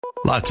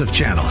Lots of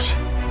channels,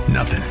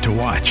 nothing to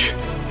watch,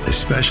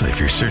 especially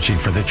if you're searching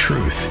for the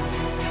truth.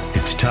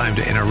 It's time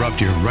to interrupt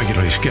your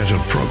regularly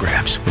scheduled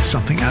programs with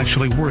something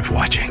actually worth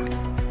watching.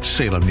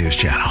 Salem News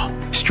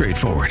Channel.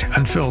 Straightforward,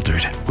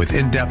 unfiltered, with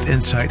in-depth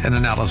insight and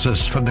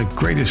analysis from the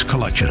greatest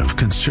collection of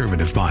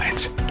conservative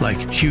minds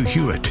like Hugh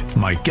Hewitt,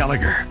 Mike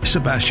Gallagher,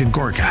 Sebastian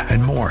Gorka,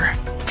 and more.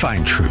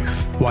 Find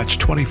truth. Watch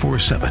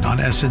 24/7 on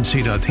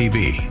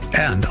snc.tv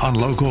and on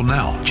Local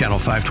Now, Channel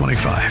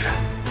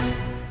 525.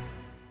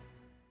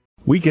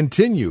 We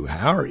continue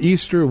our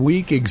Easter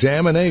week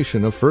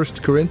examination of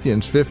 1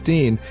 Corinthians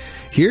 15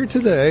 here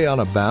today on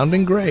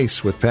Abounding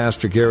Grace with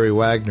Pastor Gary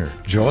Wagner.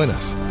 Join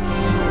us.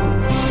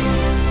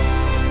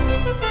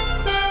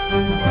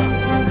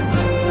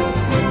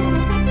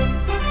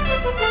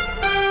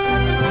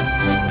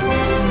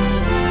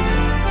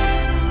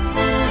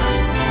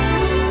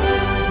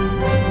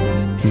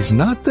 He's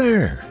not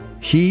there.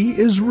 He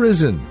is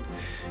risen.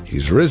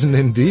 He's risen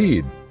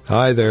indeed.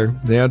 Hi there,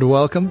 and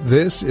welcome.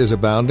 This is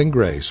Abounding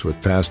Grace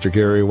with Pastor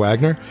Gary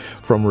Wagner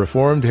from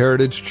Reformed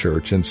Heritage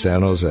Church in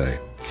San Jose.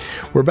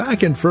 We're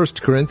back in 1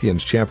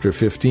 Corinthians chapter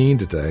 15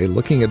 today,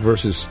 looking at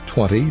verses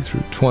 20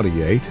 through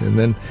 28, and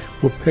then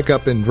we'll pick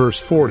up in verse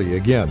 40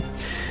 again.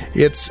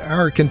 It's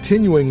our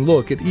continuing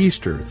look at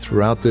Easter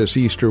throughout this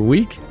Easter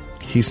week.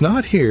 He's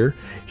not here.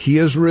 He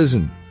is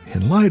risen.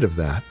 In light of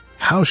that,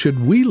 how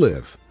should we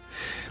live?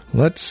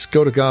 Let's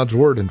go to God's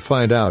Word and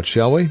find out,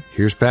 shall we?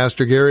 Here's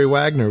Pastor Gary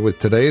Wagner with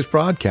today's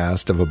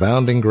broadcast of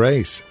Abounding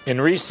Grace. In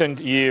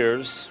recent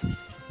years,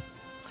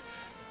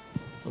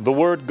 the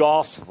word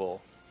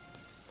gospel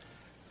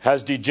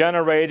has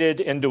degenerated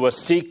into a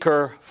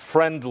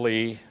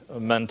seeker-friendly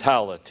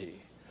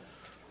mentality.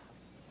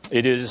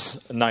 It is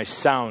nice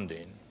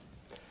sounding,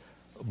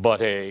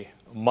 but a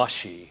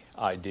mushy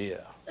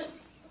idea.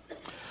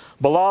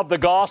 Beloved, the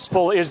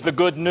gospel is the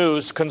good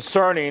news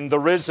concerning the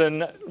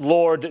risen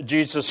Lord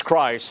Jesus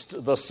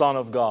Christ, the Son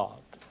of God.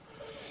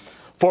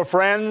 For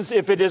friends,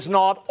 if it is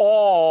not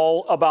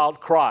all about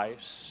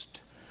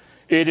Christ,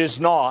 it is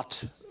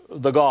not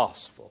the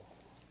gospel.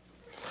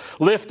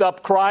 Lift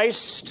up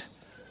Christ,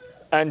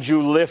 and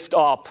you lift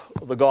up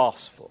the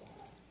gospel.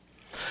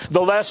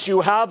 The less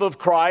you have of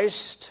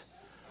Christ,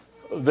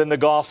 then the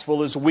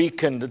gospel is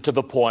weakened to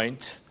the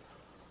point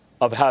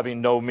of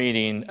having no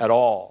meaning at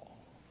all.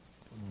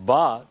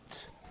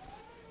 But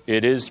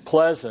it is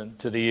pleasant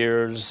to the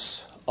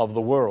ears of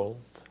the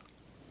world.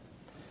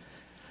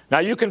 Now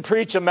you can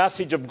preach a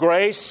message of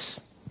grace,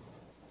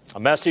 a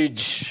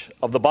message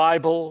of the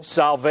Bible,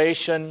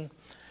 salvation,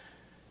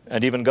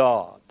 and even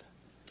God.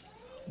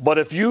 But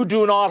if you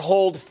do not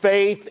hold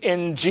faith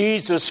in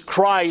Jesus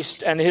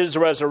Christ and His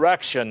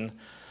resurrection,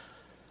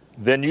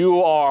 then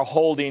you are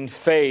holding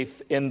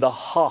faith in the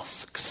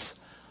husks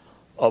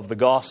of the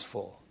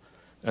gospel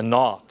and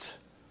not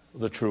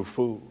the true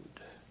food.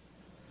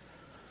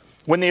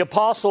 When the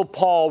Apostle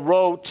Paul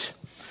wrote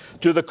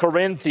to the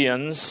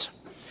Corinthians,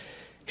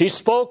 he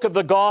spoke of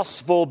the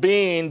gospel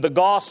being the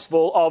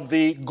gospel of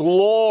the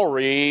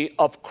glory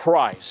of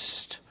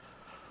Christ.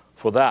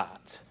 For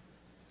that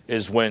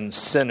is when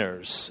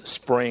sinners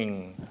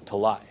spring to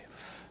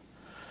life.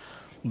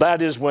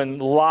 That is when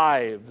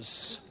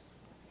lives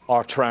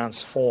are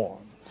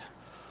transformed.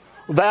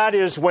 That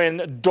is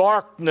when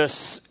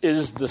darkness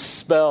is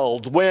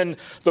dispelled, when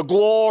the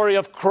glory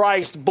of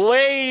Christ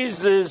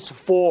blazes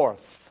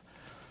forth.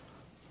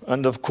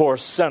 And of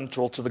course,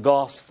 central to the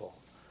gospel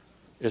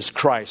is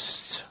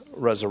Christ's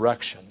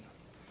resurrection.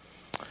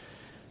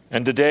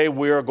 And today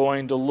we are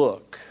going to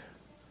look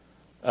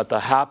at the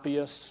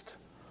happiest,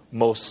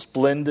 most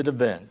splendid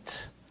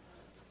event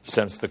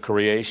since the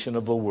creation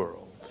of the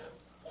world,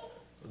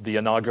 the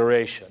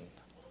inauguration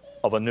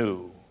of a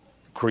new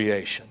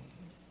creation.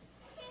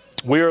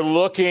 We are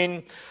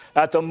looking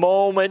at the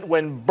moment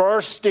when,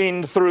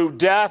 bursting through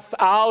death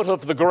out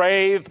of the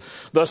grave,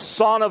 the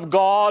Son of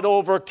God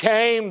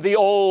overcame the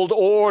old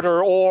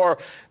order or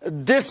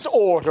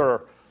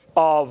disorder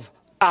of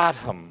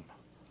Adam.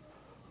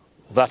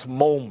 That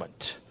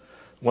moment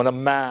when a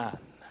man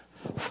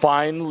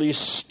finally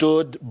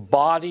stood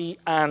body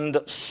and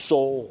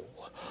soul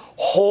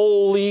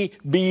wholly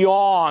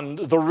beyond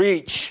the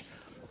reach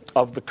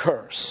of the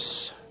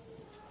curse.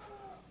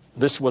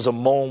 This was a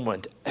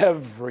moment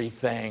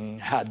everything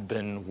had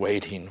been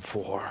waiting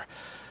for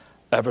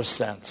ever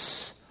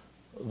since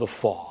the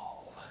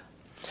fall.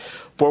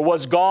 For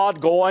was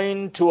God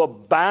going to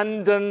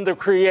abandon the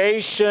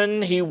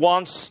creation He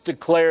once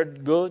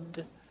declared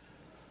good?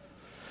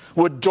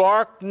 Would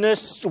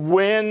darkness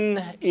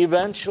win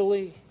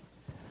eventually?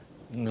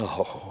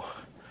 No.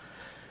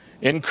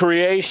 In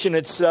creation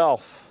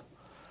itself,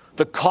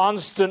 the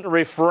constant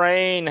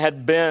refrain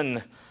had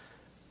been,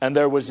 and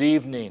there was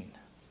evening,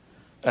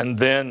 and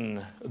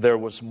then there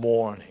was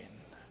morning.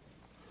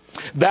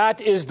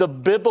 That is the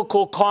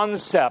biblical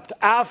concept.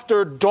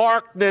 After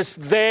darkness,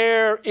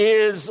 there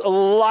is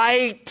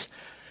light.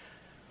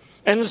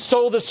 And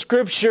so the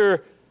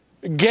Scripture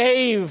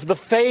gave the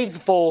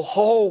faithful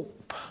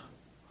hope.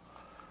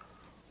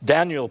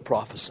 Daniel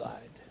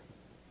prophesied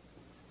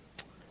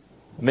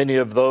Many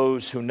of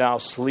those who now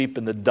sleep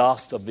in the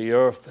dust of the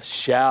earth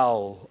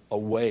shall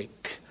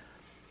awake,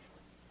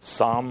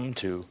 some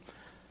to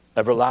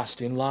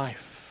everlasting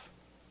life,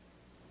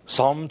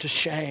 some to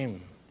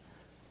shame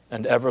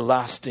and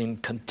everlasting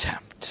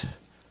contempt.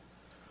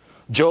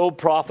 Job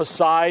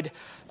prophesied,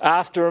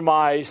 after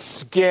my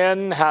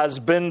skin has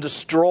been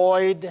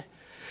destroyed,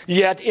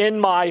 yet in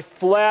my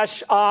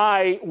flesh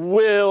I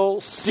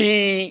will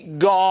see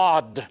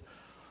God.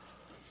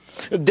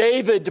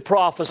 David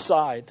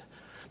prophesied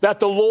that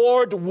the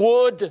Lord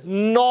would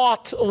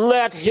not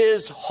let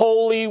his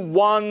Holy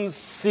One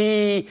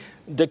see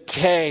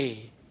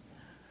decay.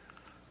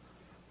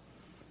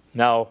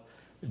 Now,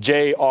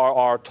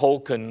 J.R.R.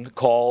 Tolkien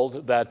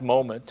called that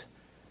moment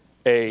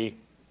a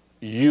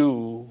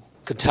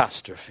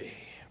eucatastrophe.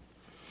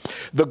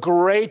 The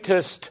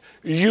greatest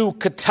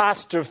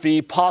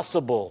eucatastrophe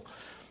possible,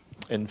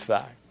 in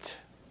fact.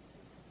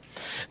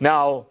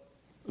 Now,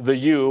 the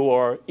eu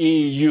or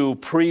EU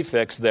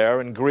prefix there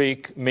in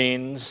Greek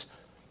means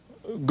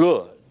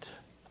good,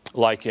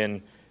 like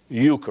in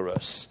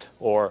Eucharist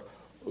or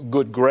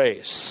good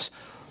grace,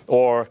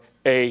 or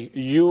a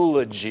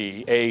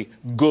eulogy, a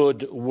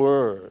good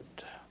word.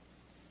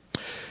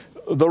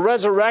 The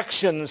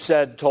resurrection,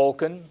 said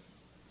Tolkien,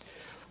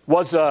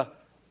 was a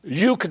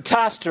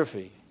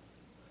eucatastrophe,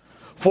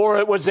 for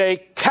it was a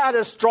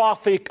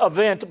catastrophic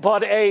event,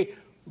 but a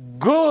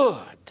good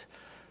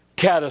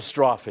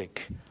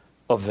catastrophic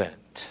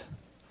event.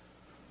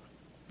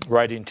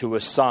 Writing to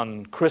his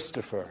son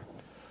Christopher,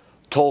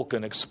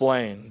 Tolkien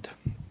explained,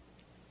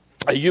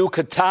 a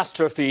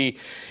eucatastrophe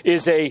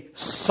is a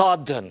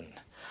sudden,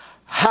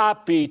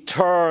 happy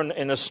turn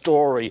in a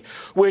story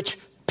which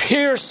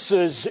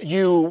pierces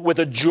you with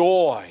a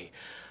joy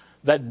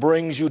that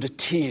brings you to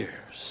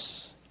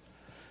tears.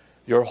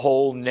 Your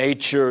whole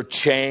nature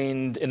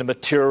chained in a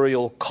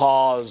material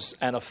cause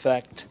and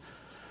effect.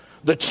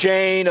 The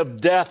chain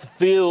of death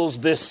feels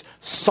this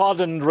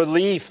sudden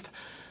relief,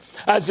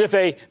 as if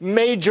a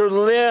major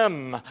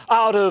limb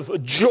out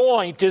of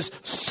joint is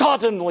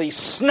suddenly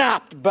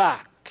snapped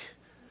back.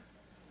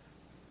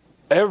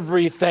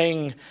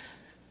 Everything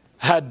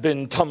had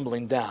been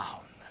tumbling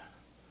down.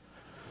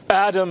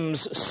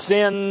 Adam's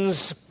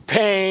sins,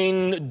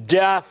 pain,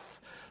 death,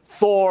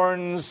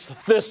 thorns,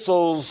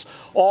 thistles,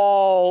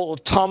 all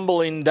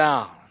tumbling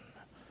down.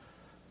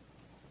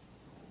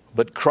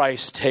 But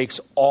Christ takes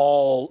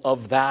all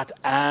of that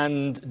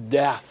and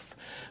death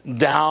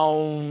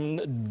down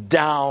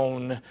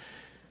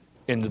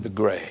into the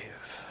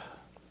grave.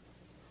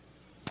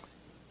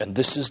 And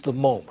this is the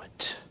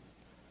moment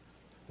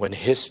when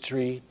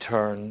history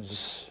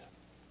turns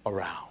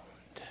around.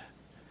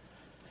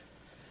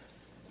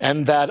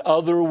 And that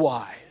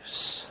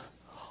otherwise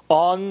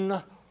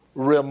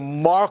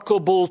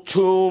unremarkable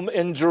tomb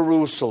in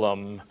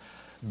Jerusalem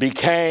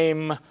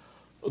became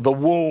the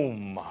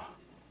womb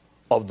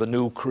of the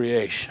new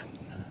creation.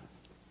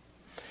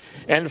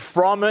 And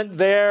from it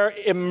there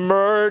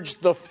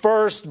emerged the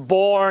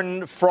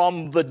firstborn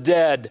from the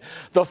dead,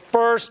 the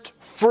first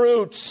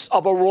fruits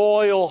of a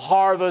royal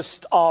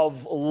harvest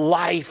of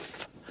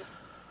life.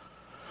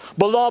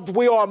 Beloved,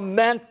 we are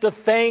meant to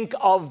think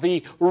of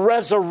the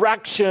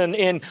resurrection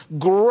in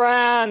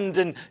grand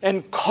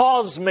and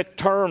cosmic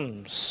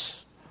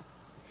terms.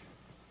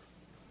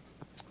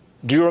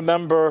 Do you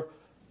remember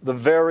the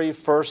very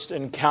first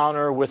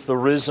encounter with the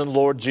risen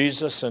Lord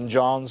Jesus in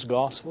John's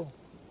Gospel?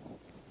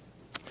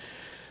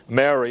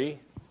 Mary,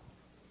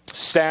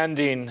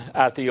 standing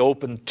at the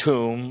open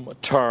tomb,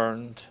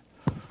 turned,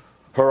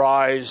 her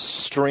eyes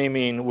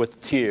streaming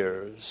with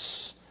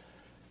tears,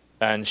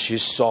 and she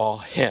saw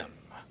him,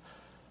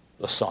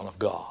 the Son of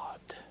God.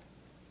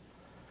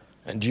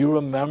 And do you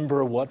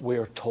remember what we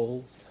are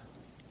told?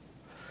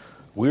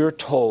 We're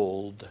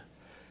told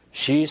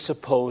she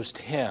supposed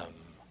him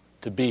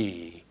to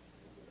be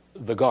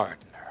the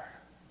gardener.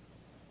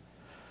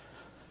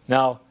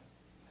 Now,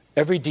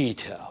 every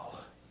detail,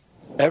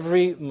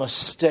 every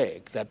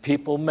mistake that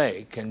people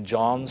make in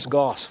John's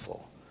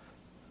Gospel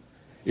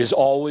is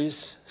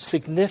always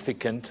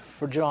significant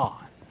for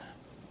John.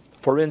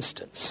 For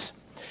instance,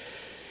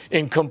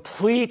 in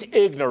complete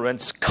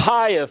ignorance,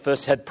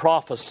 Caiaphas had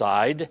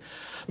prophesied,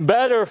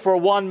 better for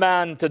one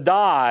man to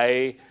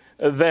die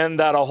than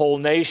that a whole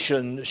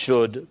nation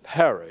should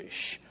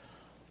perish.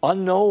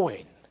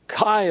 Unknowing,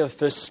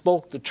 Caiaphas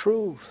spoke the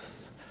truth.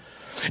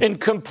 In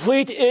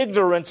complete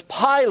ignorance,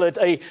 Pilate,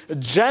 a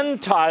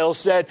Gentile,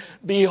 said,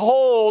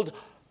 "Behold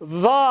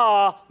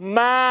the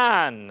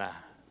man."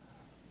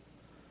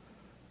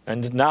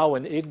 And now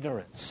in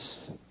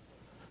ignorance,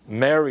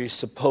 Mary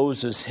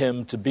supposes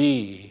him to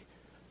be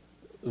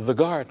the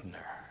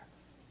gardener.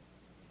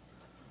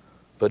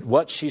 But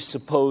what she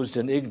supposed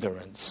in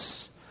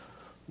ignorance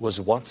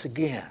was once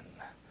again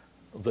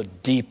the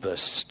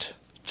deepest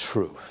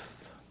truth.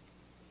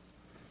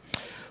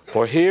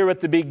 For here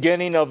at the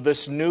beginning of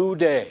this new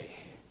day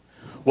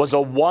was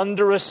a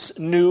wondrous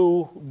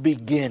new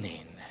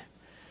beginning.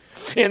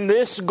 In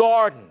this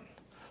garden,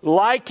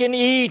 like in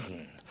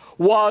Eden,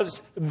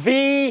 was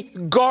the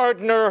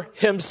gardener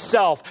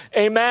himself,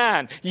 a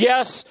man,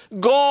 yes,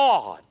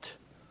 God.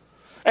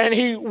 And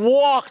he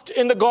walked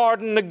in the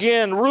garden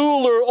again,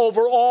 ruler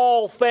over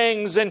all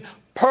things, in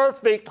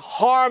perfect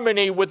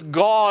harmony with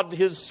God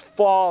his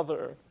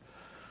Father.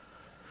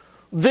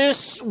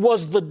 This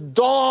was the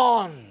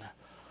dawn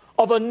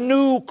of a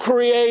new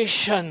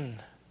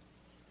creation.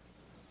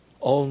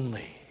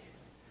 Only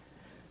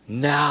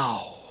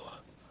now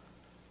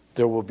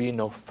there will be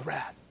no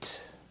threat,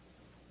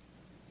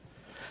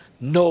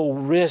 no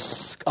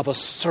risk of a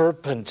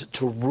serpent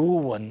to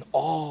ruin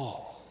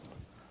all.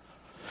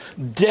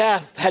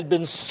 Death had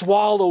been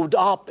swallowed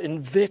up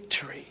in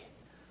victory.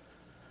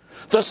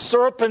 The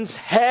serpent's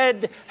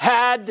head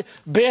had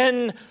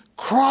been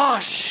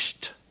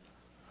crushed.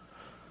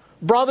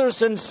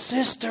 Brothers and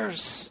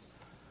sisters,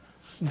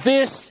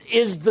 this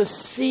is the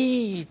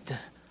seed,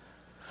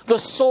 the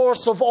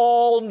source of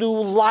all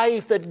new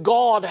life that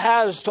God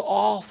has to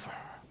offer.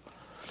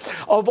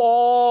 Of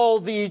all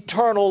the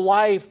eternal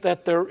life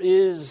that there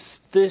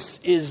is, this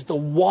is the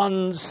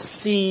one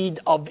seed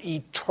of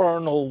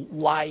eternal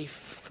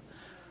life.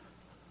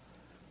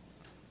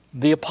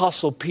 The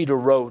Apostle Peter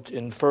wrote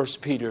in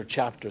 1 Peter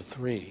chapter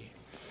 3,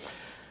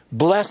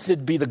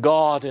 "Blessed be the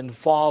God and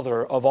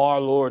Father of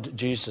our Lord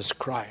Jesus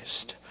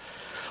Christ.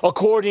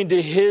 According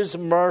to his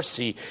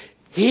mercy,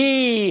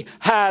 he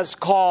has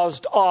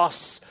caused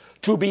us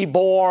to be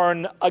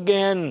born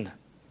again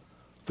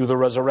through the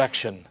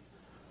resurrection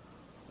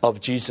of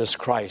Jesus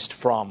Christ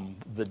from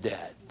the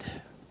dead."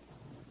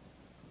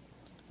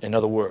 In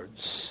other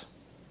words,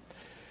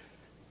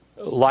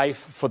 life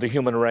for the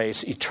human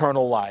race,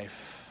 eternal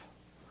life,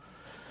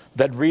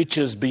 that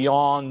reaches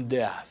beyond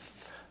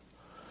death,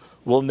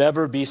 will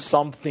never be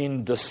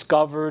something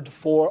discovered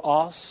for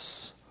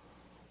us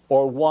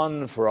or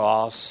won for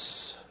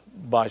us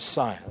by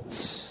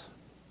science.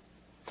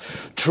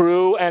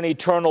 True and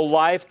eternal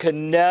life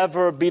can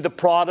never be the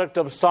product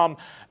of some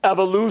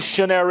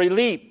evolutionary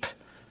leap.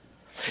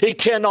 It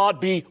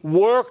cannot be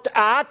worked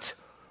at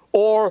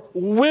or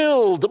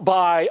willed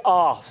by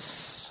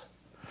us.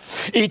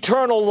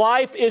 Eternal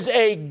life is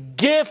a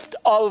gift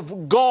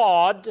of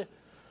God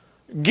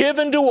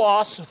given to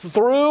us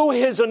through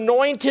his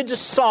anointed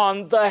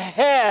Son, the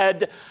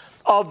head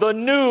of the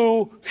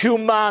new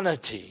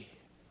humanity.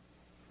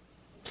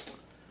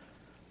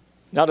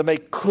 Now, to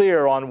make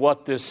clear on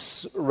what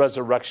this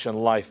resurrection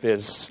life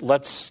is,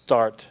 let's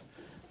start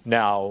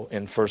now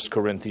in 1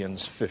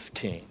 Corinthians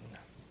 15.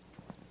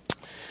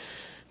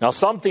 Now,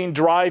 something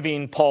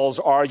driving Paul's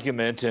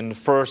argument in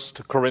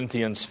 1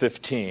 Corinthians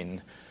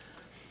 15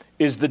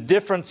 is the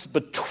difference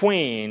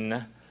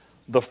between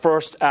the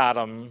first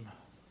Adam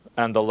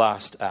and the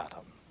last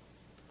Adam.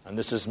 And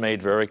this is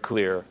made very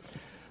clear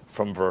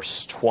from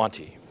verse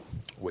 20,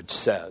 which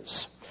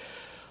says,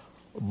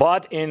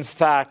 "But in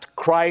fact,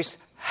 Christ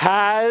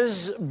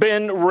has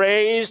been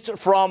raised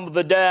from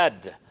the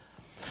dead,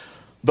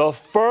 the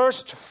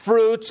first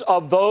fruits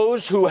of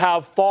those who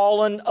have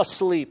fallen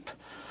asleep.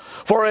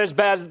 For as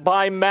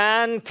by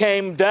man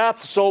came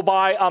death, so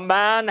by a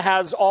man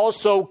has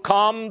also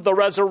come the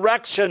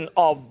resurrection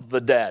of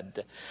the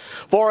dead.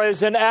 For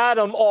as in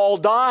Adam all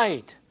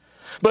died,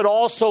 but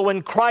also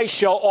in Christ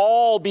shall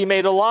all be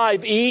made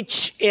alive,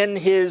 each in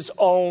his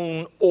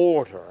own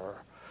order."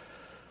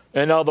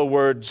 In other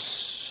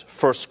words,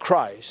 first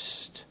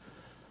Christ,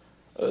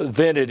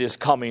 then it is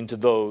coming to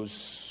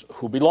those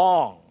who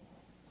belong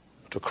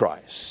to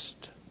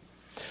Christ.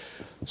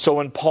 So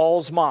in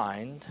Paul's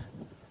mind,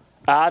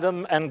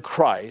 Adam and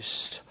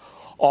Christ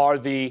are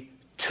the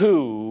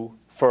two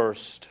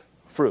first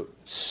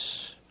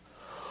fruits.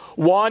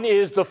 One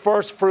is the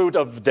first fruit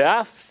of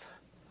death.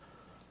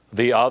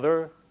 The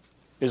other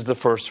is the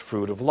first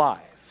fruit of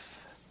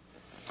life.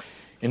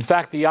 In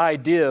fact, the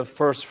idea of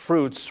first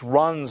fruits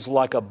runs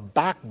like a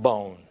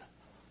backbone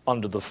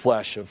under the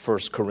flesh of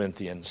 1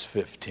 Corinthians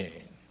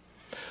 15.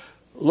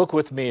 Look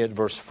with me at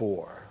verse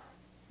 4.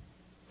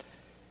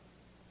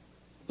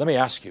 Let me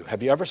ask you,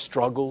 have you ever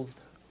struggled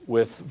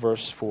with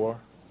verse 4?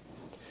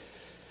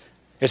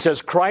 It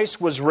says, "Christ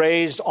was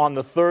raised on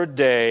the third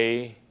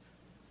day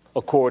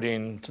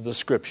according to the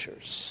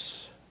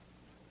Scriptures."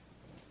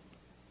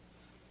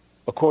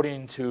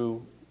 According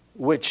to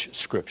which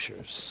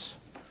Scriptures?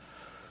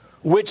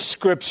 Which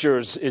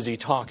Scriptures is he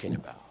talking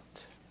about?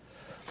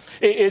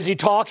 Is he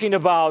talking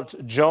about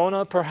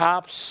Jonah,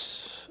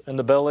 perhaps, in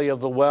the belly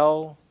of the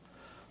well,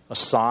 a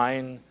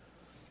sign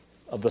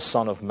of the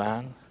Son of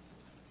Man?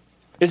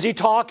 Is he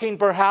talking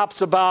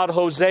perhaps about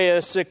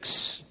Hosea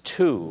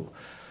 6:2,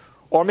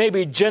 or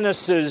maybe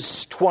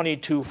Genesis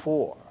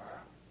 22:4?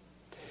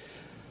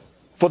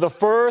 For the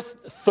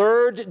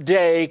third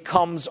day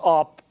comes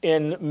up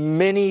in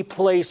many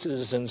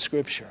places in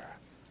Scripture.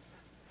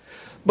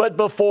 But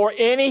before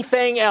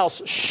anything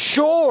else,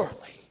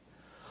 surely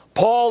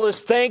Paul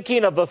is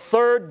thinking of the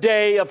third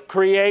day of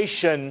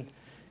creation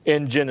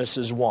in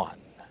Genesis 1.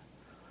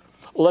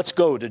 Let's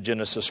go to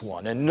Genesis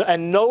 1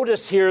 and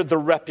notice here the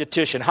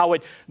repetition, how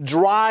it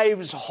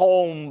drives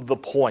home the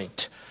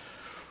point.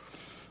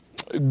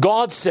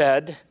 God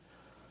said,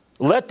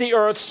 let the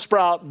earth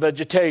sprout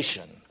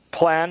vegetation,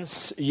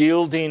 plants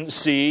yielding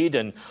seed,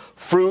 and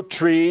fruit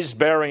trees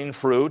bearing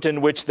fruit,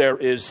 in which there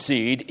is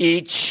seed,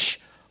 each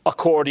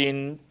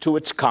according to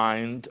its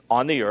kind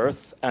on the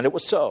earth. And it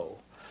was so.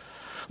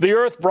 The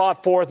earth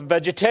brought forth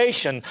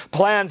vegetation,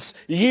 plants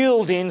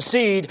yielding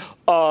seed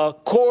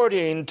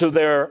according to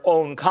their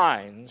own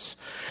kinds,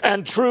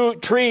 and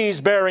trees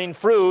bearing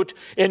fruit,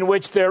 in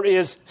which there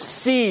is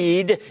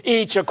seed,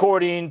 each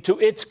according to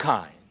its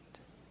kind.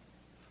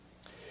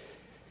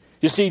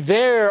 You see,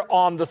 there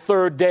on the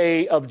third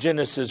day of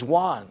Genesis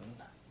 1,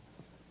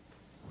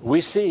 we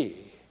see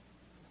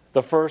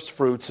the first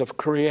fruits of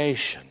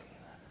creation.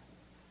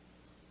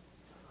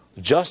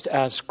 Just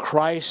as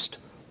Christ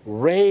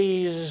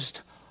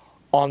raised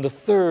on the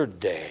third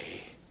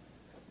day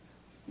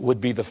would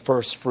be the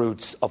first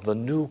fruits of the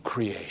new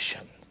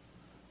creation,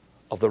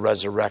 of the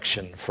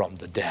resurrection from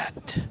the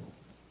dead.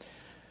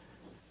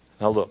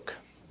 Now look,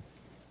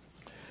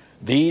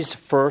 these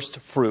first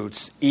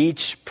fruits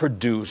each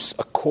produce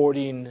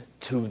according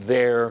to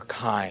their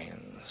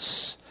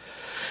kinds.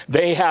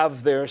 They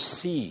have their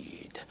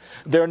seed,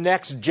 their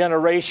next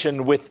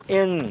generation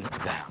within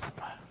them.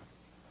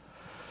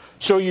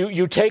 So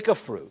you take a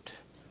fruit,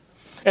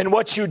 and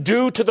what you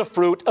do to the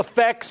fruit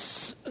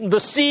affects the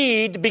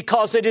seed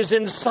because it is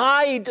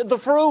inside the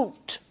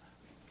fruit.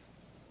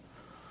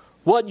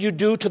 What you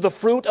do to the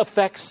fruit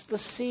affects the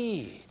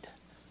seed.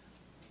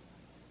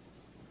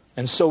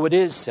 And so it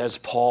is, says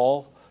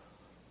Paul,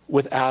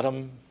 with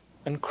Adam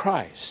and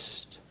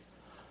Christ.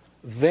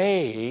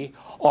 They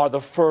are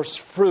the first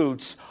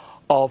fruits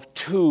of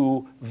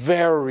two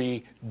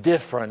very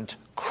different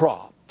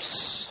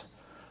crops.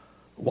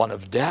 One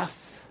of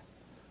death,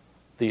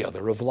 the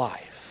other of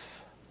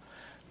life.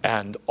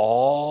 And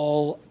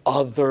all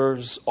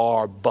others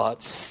are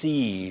but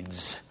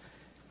seeds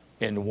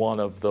in one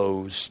of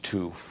those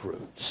two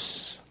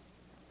fruits.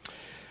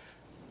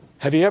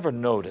 Have you ever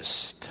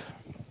noticed,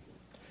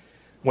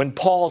 when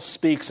Paul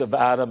speaks of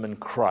Adam and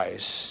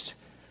Christ,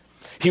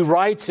 he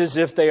writes as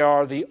if they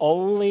are the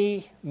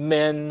only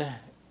men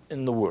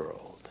in the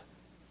world,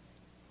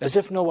 as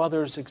if no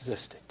others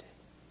existed.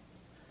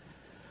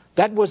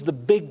 That was the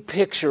big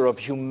picture of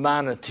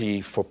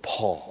humanity for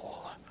Paul.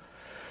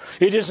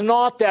 It is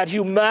not that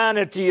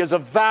humanity is a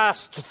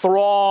vast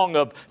throng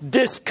of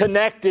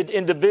disconnected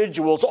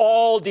individuals,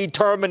 all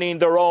determining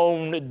their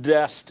own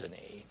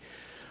destiny.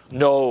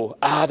 No,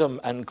 Adam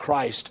and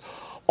Christ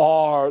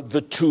are the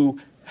two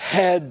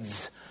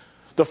heads,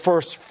 the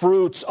first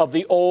fruits of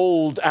the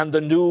old and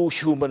the new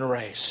human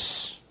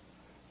race.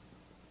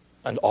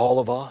 And all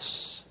of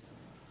us,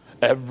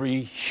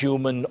 every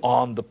human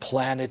on the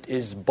planet,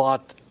 is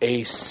but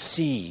a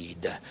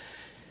seed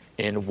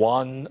in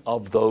one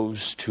of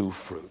those two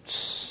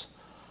fruits,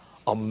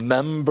 a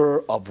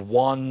member of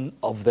one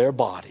of their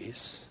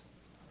bodies,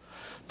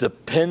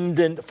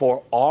 dependent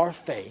for our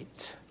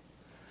fate,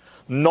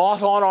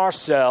 not on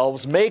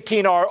ourselves,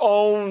 making our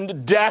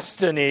own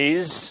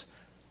destinies,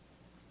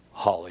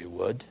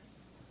 Hollywood,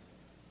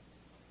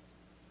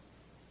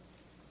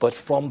 but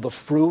from the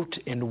fruit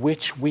in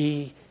which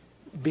we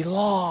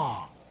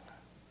belong.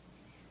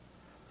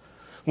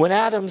 When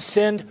Adam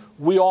sinned,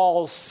 we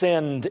all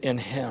sinned in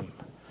him.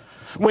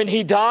 When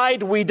he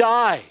died, we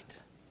died.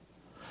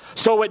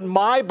 So at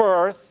my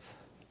birth,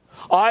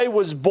 I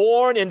was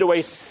born into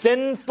a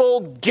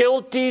sinful,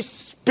 guilty,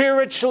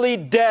 spiritually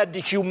dead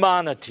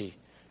humanity.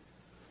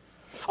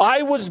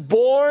 I was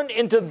born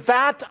into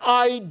that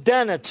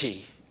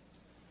identity.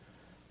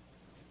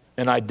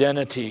 An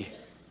identity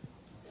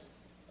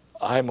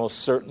I most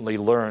certainly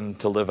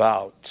learned to live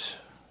out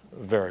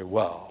very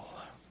well.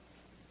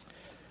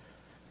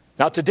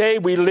 Now today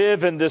we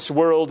live in this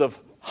world of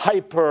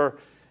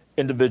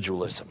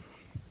hyper-individualism.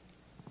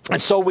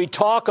 And so we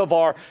talk of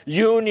our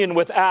union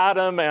with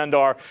Adam and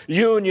our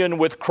union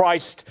with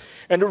Christ,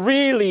 and it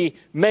really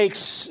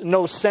makes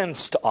no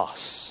sense to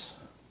us.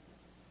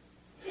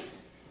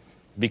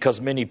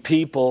 Because many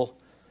people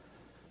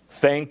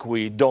think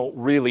we don't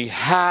really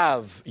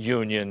have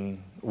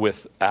union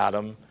with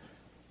Adam.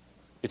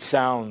 It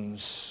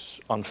sounds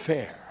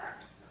unfair.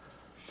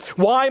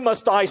 Why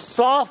must I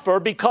suffer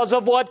because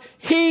of what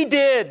he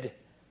did?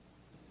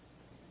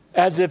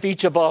 As if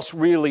each of us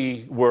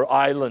really were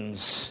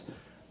islands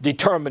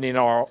determining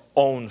our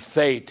own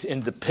fate,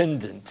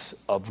 independent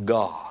of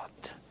God.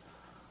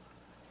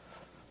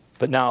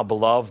 But now,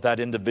 beloved, that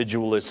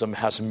individualism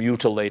has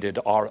mutilated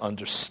our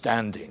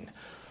understanding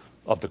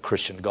of the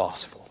Christian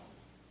gospel.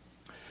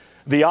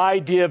 The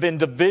idea of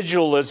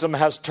individualism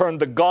has turned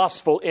the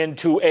gospel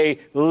into a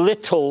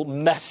little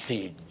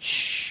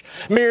message,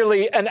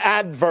 merely an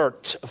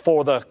advert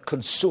for the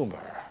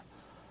consumer.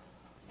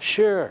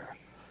 Sure,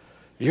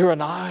 you're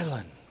an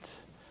island,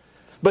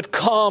 but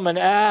come and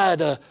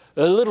add a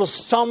little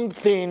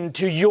something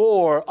to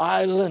your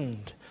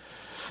island.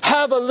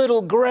 Have a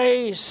little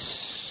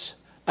grace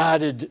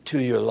added to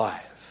your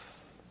life.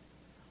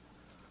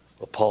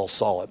 Well, Paul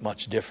saw it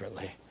much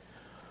differently.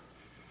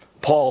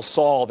 Paul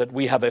saw that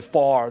we have a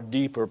far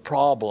deeper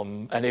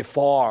problem and a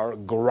far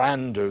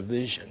grander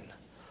vision.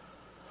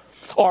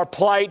 Our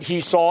plight,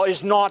 he saw,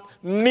 is not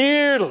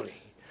merely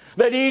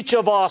that each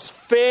of us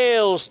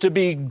fails to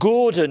be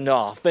good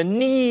enough and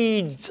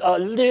needs a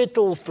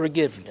little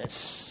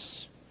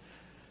forgiveness.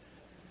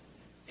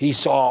 He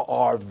saw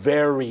our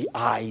very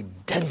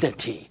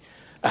identity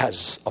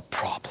as a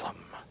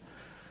problem.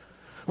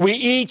 We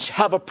each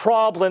have a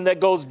problem that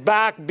goes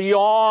back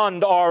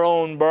beyond our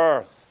own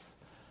birth.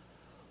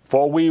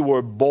 For we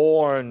were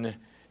born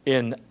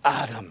in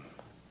Adam,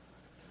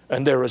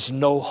 and there is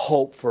no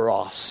hope for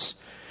us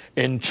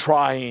in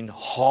trying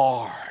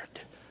hard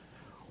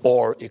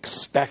or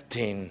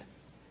expecting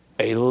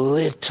a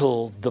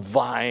little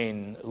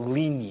divine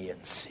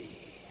leniency.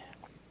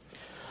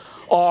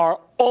 Our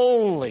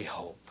only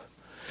hope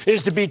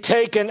is to be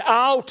taken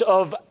out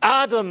of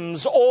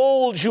Adam's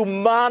old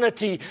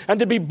humanity and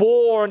to be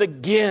born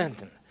again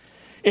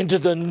into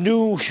the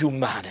new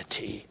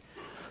humanity,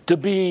 to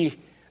be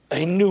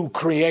a new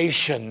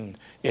creation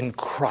in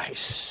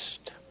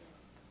Christ.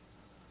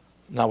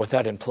 Now, with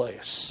that in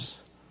place,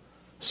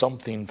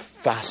 something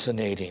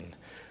fascinating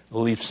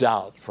leaps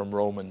out from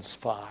Romans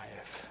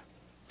 5.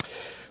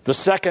 The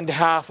second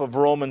half of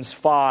Romans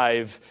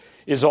 5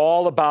 is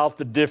all about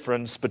the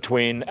difference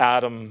between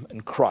Adam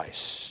and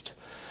Christ.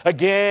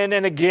 Again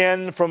and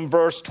again from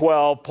verse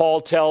 12,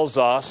 Paul tells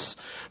us,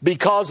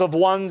 because of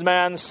one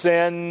man's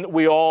sin,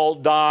 we all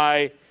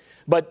die.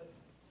 But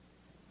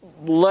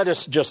let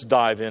us just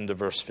dive into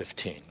verse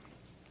 15.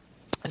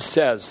 It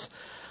says,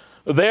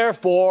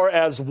 therefore,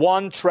 as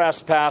one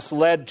trespass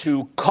led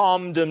to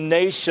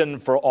condemnation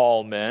for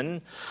all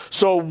men,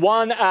 so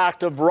one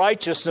act of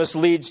righteousness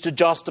leads to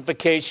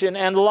justification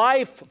and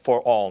life for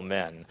all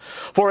men.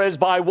 For as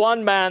by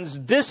one man's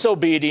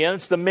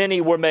disobedience the many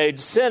were made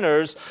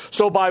sinners,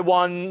 so by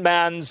one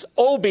man's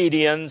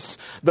obedience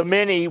the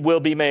many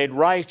will be made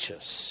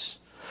righteous.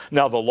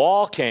 Now the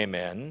law came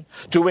in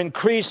to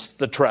increase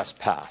the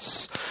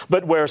trespass,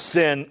 but where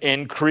sin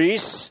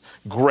increased,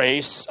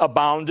 grace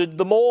abounded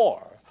the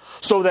more.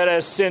 So that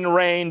as sin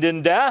reigned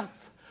in death,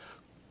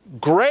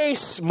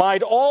 grace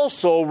might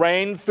also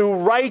reign through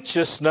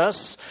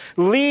righteousness,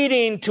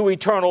 leading to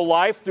eternal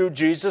life through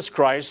Jesus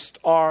Christ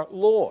our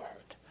Lord.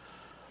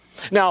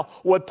 Now,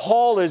 what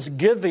Paul is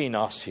giving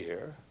us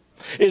here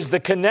is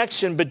the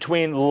connection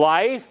between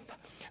life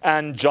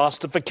and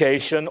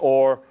justification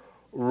or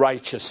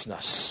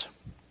righteousness.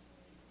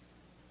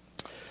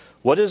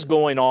 What is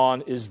going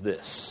on is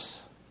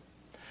this.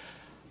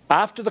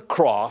 After the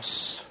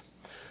cross,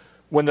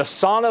 when the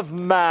Son of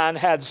Man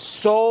had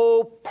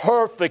so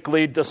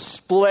perfectly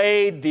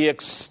displayed the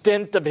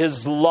extent of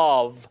his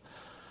love,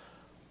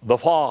 the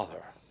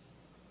Father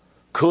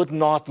could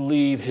not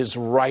leave his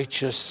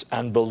righteous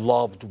and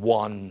beloved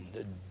one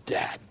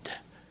dead.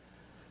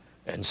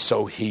 And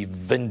so he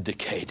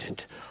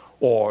vindicated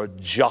or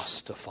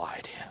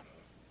justified him.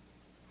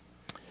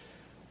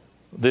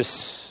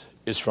 This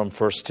is from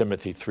 1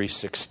 Timothy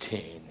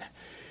 3:16.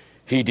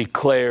 He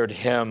declared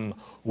him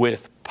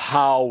with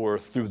power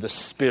through the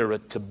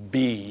Spirit to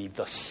be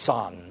the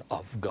Son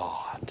of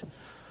God.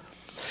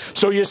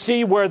 So you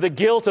see, where the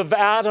guilt of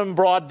Adam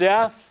brought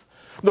death,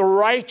 the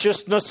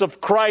righteousness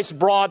of Christ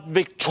brought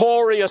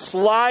victorious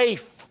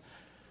life.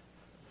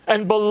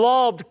 And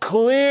beloved,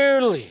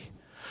 clearly,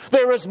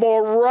 there is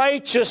more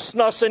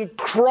righteousness in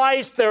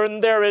Christ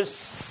than there is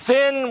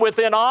sin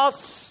within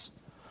us.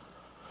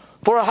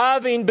 For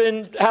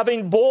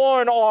having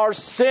borne our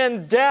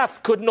sin,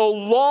 death could no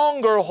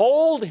longer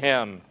hold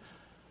him.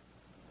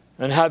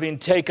 And having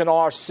taken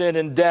our sin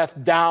and death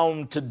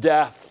down to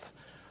death,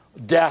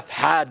 death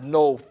had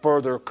no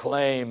further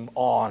claim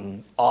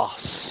on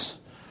us.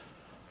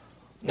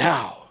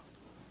 Now,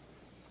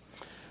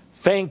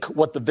 think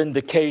what the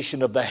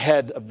vindication of the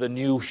head of the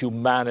new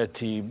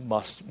humanity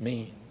must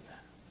mean.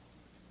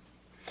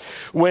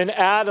 When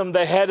Adam,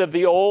 the head of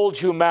the old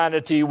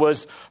humanity,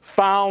 was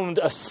found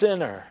a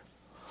sinner,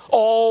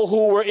 all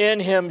who were in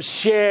him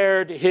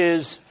shared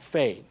his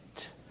fate.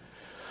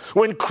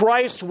 When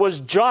Christ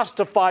was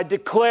justified,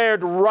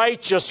 declared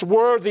righteous,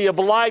 worthy of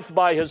life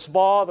by his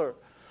Father,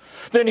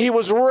 then he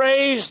was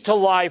raised to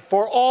life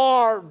for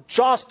our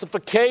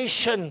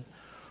justification.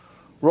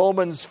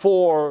 Romans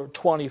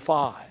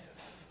 4:25.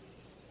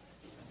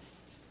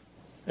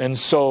 And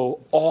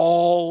so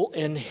all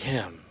in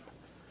him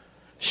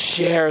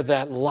share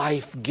that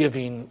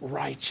life-giving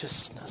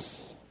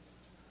righteousness.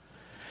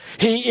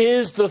 He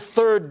is the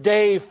third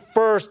day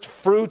first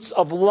fruits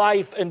of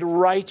life and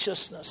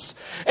righteousness.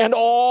 And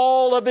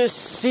all of his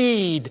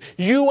seed,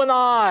 you and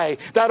I,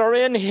 that are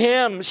in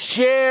him,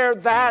 share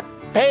that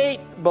fate,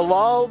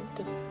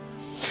 beloved.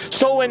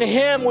 So in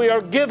him we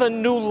are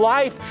given new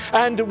life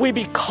and we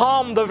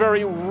become the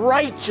very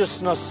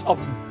righteousness of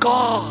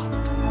God.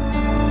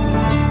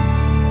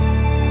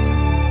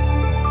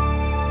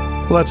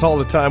 Well, that's all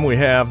the time we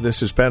have.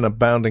 This has been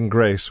Abounding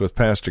Grace with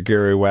Pastor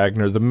Gary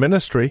Wagner, the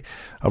ministry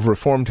of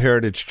Reformed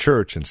Heritage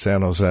Church in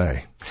San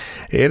Jose.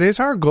 It is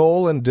our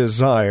goal and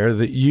desire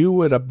that you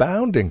would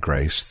abound in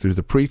grace through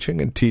the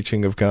preaching and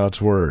teaching of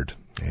God's Word.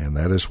 And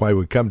that is why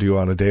we come to you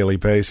on a daily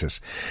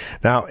basis.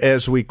 Now,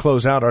 as we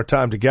close out our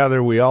time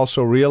together, we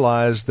also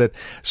realize that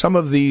some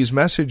of these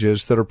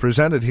messages that are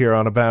presented here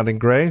on Abounding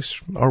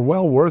Grace are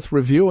well worth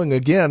reviewing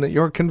again at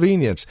your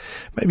convenience.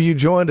 Maybe you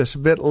joined us a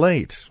bit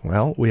late.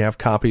 Well, we have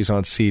copies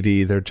on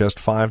CD. They're just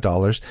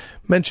 $5.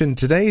 Mention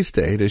today's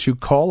date as you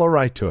call or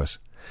write to us.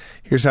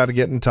 Here's how to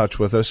get in touch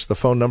with us. The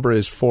phone number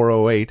is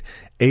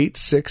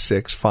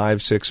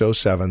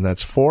 408-866-5607.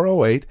 That's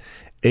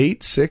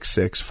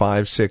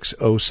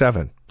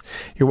 408-866-5607.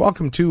 You're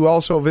welcome to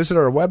also visit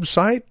our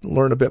website,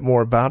 learn a bit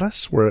more about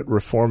us. We're at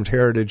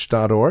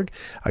reformedheritage.org.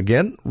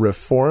 Again,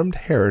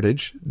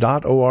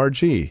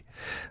 reformedheritage.org.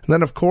 And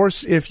then, of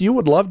course, if you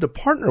would love to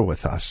partner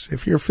with us,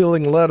 if you're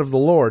feeling led of the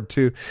Lord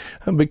to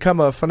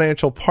become a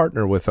financial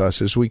partner with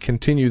us as we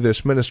continue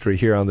this ministry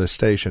here on this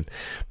station,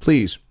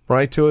 please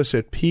write to us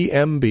at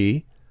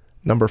PMB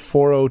number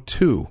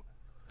 402.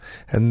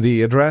 And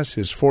the address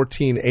is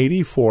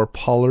 1484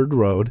 Pollard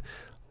Road,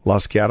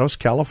 Los Gatos,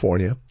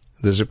 California.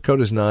 The zip code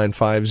is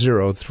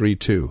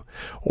 95032.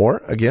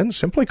 Or, again,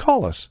 simply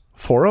call us,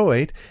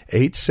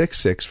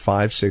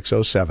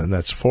 408-866-5607.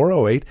 That's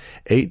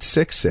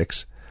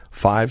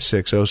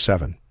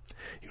 408-866-5607.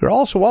 You're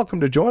also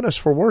welcome to join us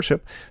for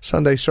worship.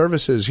 Sunday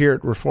services here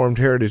at Reformed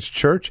Heritage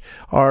Church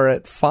are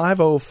at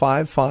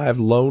 5055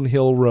 Lone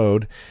Hill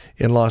Road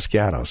in Los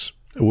Gatos.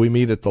 We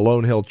meet at the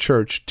Lone Hill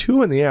Church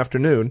 2 in the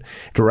afternoon.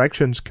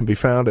 Directions can be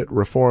found at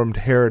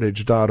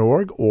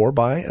reformedheritage.org or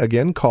by,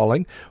 again,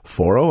 calling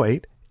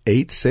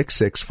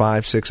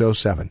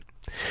 408-866-5607.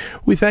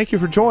 We thank you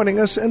for joining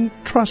us and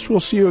trust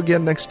we'll see you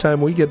again next time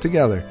we get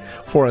together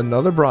for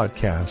another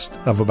broadcast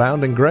of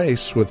Abounding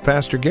Grace with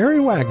Pastor Gary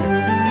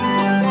Wagner.